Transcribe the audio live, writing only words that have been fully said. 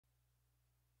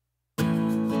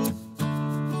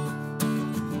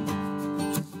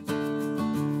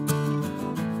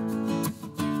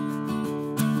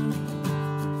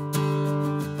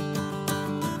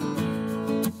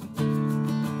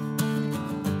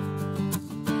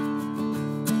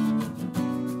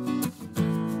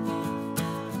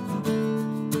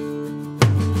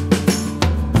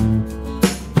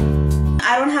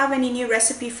have any new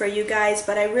recipe for you guys,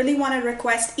 but I really want to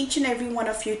request each and every one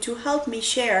of you to help me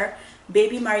share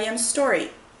baby Mariam's story.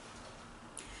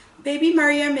 Baby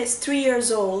Mariam is 3 years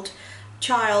old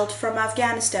child from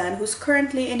Afghanistan who's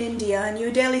currently in India,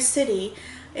 New Delhi city,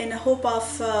 in the hope of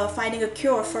finding a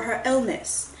cure for her illness.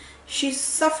 She's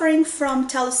suffering from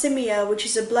thalassemia, which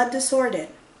is a blood disorder.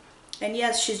 And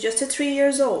yes, she's just 3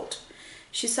 years old.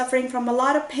 She's suffering from a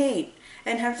lot of pain,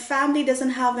 and her family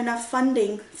doesn't have enough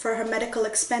funding for her medical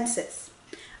expenses.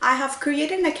 I have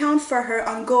created an account for her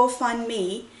on GoFundMe,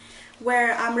 where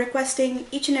I'm requesting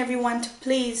each and every one to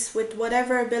please, with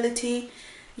whatever ability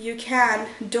you can,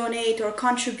 donate or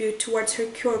contribute towards her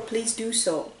cure. Please do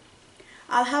so.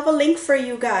 I'll have a link for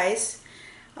you guys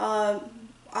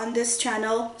on this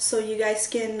channel, so you guys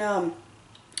can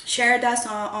share this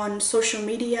on social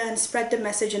media and spread the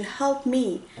message and help me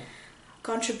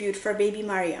contribute for baby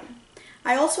Mariam.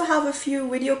 I also have a few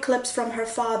video clips from her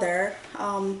father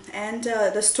and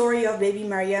the story of baby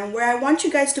Mariam, where I want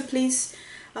you guys to please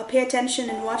pay attention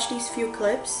and watch these few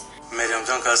clips. مریم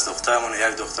جان که از دخترمون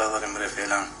یک دختر داریم بره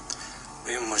فعلا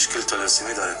به این مشکل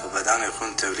تلاسمی داره که بدن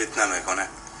خون تولید نمیکنه.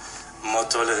 ما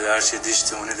طول هرچی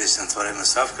دیشتمونی دیشتنطوره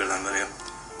مصرف کردم بریم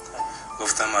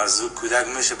گفتم ارزو کودک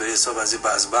میشه به حساب از این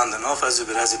بند ناف از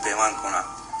بره از پیمان کنه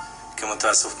که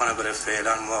متاسفانه برای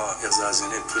فعلا ما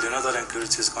اغزازینه پولی نداریم که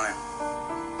چیز کنیم.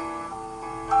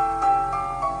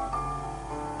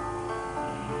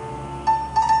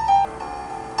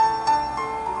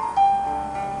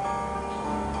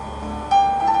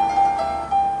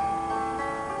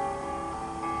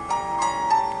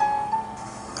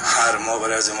 هر ما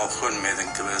برای از ما خون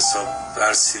میدن که به حساب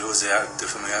هر 30 روز یک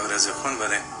دفعه میگه برای از خون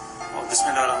بدیم. بسم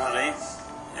الله الرحمن الرحیم.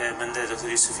 من دکتر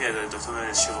یوسفی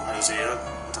دکتر شفا مریضیات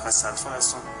متخصص اطفال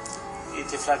هستم. این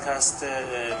طفلک هست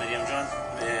مریم جان،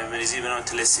 مریضی به نام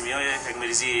تلاسمیا، یک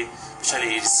مریضی به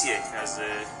شکل ارثیه که از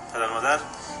پدر مادر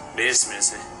به ارث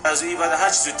میرسه. از این بعد هر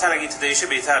چیز زودتر اگه تداوی شه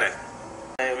بهتره.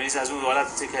 مریض از اون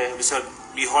حالتی که بسیار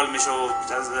بی‌حال میشه و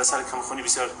از اثر کمخونی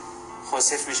بسیار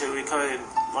خاصف میشه و یک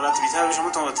حالت بی‌تر بشه،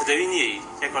 منتها تداوی نیه.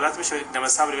 یک حالت میشه دم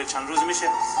صبر به چند روز میشه.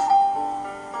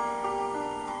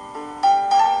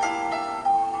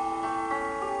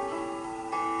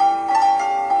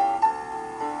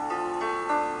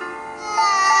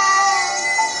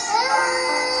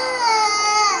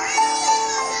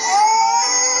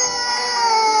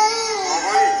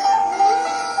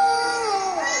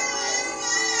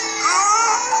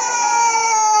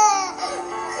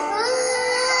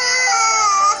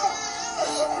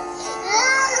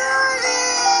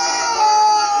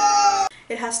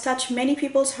 It has touched many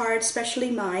people's hearts,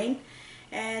 especially mine,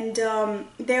 and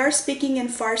they are speaking in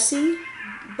Farsi,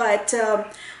 but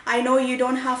I know you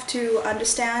don't have to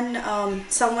understand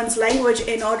someone's language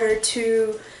in order to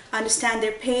understand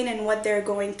their pain and what they're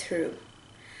going through.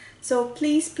 So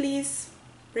please,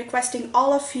 requesting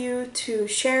all of you to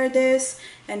share this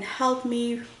and help me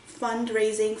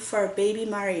fundraising for baby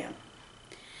Mariam.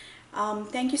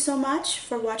 Thank you so much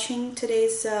for watching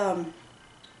today's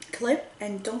clip,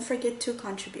 and don't forget to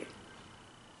contribute.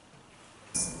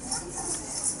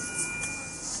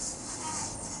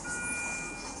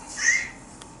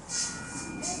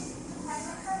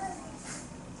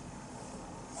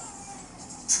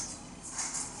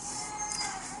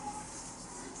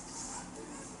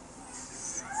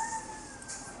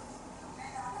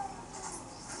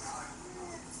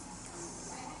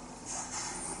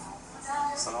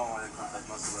 سلام علیکم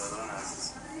خدمت برادران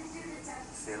عزیز.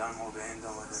 فعلا ما به این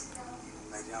آمده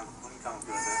مریم خون کم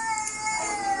کرده،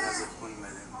 آمدیم از خون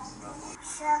میدیم.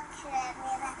 شکر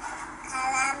میره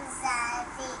قلم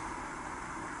زدی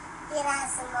دیر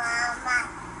از محمد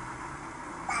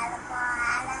بر ما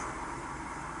علم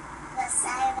و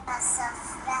سیر و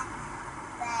صفره